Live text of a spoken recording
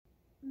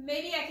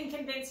Maybe I can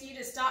convince you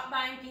to stop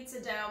buying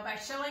pizza dough by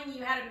showing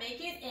you how to make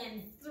it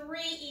in 3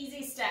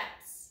 easy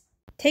steps.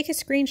 Take a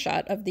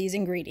screenshot of these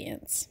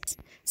ingredients.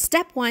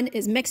 Step 1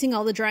 is mixing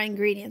all the dry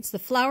ingredients: the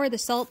flour, the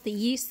salt, the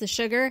yeast, the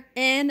sugar,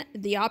 and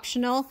the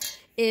optional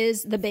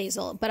is the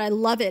basil. But I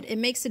love it. It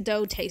makes the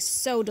dough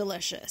taste so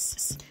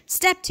delicious.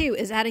 Step 2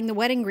 is adding the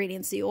wet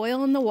ingredients, the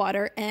oil and the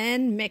water,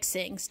 and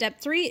mixing.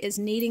 Step 3 is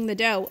kneading the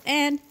dough,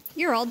 and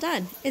you're all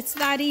done. It's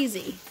that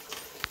easy.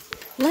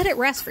 Let it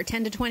rest for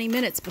 10 to 20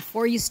 minutes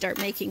before you start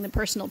making the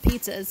personal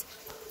pizzas.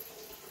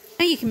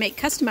 Now you can make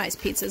customized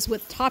pizzas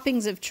with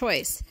toppings of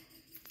choice.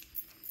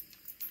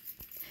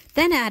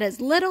 Then add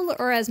as little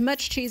or as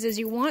much cheese as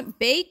you want,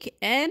 bake,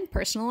 and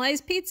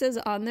personalized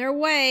pizzas on their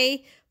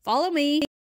way. Follow me.